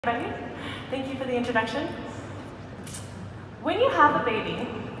Everybody, thank you for the introduction. When you have a baby,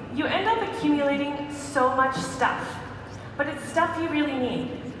 you end up accumulating so much stuff, but it's stuff you really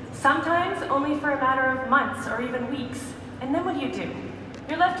need. Sometimes only for a matter of months or even weeks. And then what do?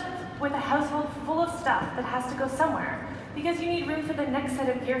 You're left with a household full of stuff that has to go somewhere because you need room for the next set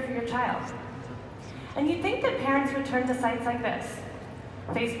of gear for your child. And you'd think that parents would turn to sites like this: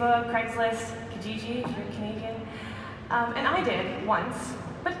 Facebook, Craigslist, Kijiji, if you're Canadian. And I did once.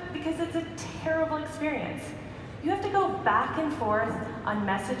 But because it's a terrible experience. You have to go back and forth on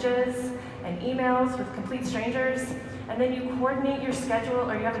messages and emails with complete strangers, and then you coordinate your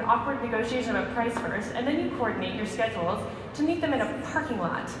schedule, or you have an awkward negotiation about price first, and then you coordinate your schedules to meet them in a parking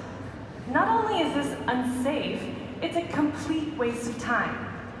lot. Not only is this unsafe, it's a complete waste of time.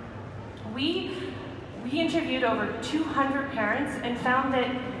 We interviewed over 200 parents and found that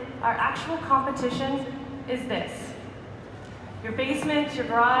our actual competition is this: your basement, your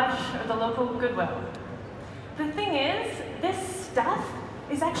garage, or the local Goodwill. The thing is, this stuff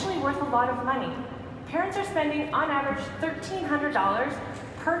is actually worth a lot of money. Parents are spending, on average, $1,300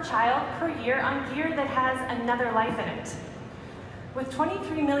 per child per year on gear that has another life in it. With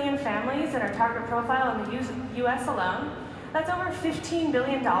 23 million families in our target profile in the US alone, that's over $15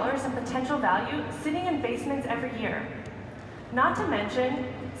 billion in potential value sitting in basements every year. Not to mention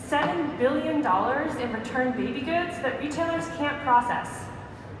 $7 billion in returned baby goods that retailers can't process,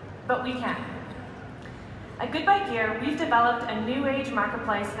 but we can. At Goodbye Gear, we've developed a new age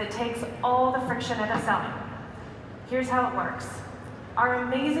marketplace that takes all the friction out of selling. Here's how it works. Our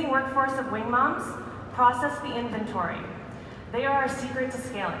amazing workforce of wing moms process the inventory. They are our secret to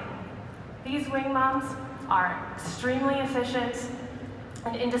scaling. These wing moms are extremely efficient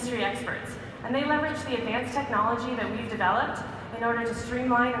and industry experts, and they leverage the advanced technology that we've developed in order to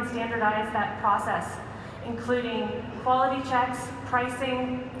streamline and standardize that process, including quality checks,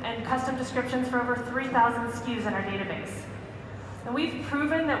 pricing, and custom descriptions for over 3,000 SKUs in our database. And we've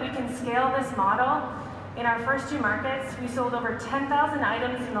proven that we can scale this model. In our first 2 markets, we sold over 10,000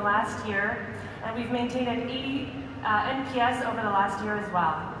 items in the last year, and we've maintained an 80 NPS over the last year as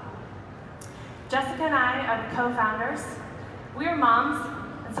well. Jessica and I are the co-founders. We are moms,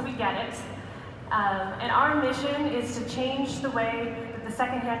 and so we get it. And our mission is to change the way that the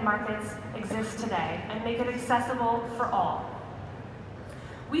secondhand markets exist today and make it accessible for all.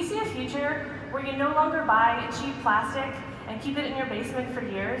 We see a future where you no longer buy cheap plastic and keep it in your basement for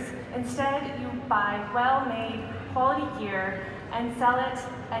years. Instead, you buy well-made, quality gear and sell it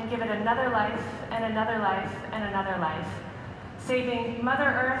and give it another life and another life and another life, saving Mother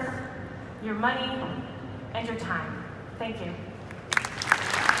Earth, your money, and your time. Thank you.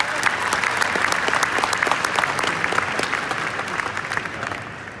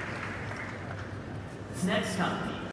 Next company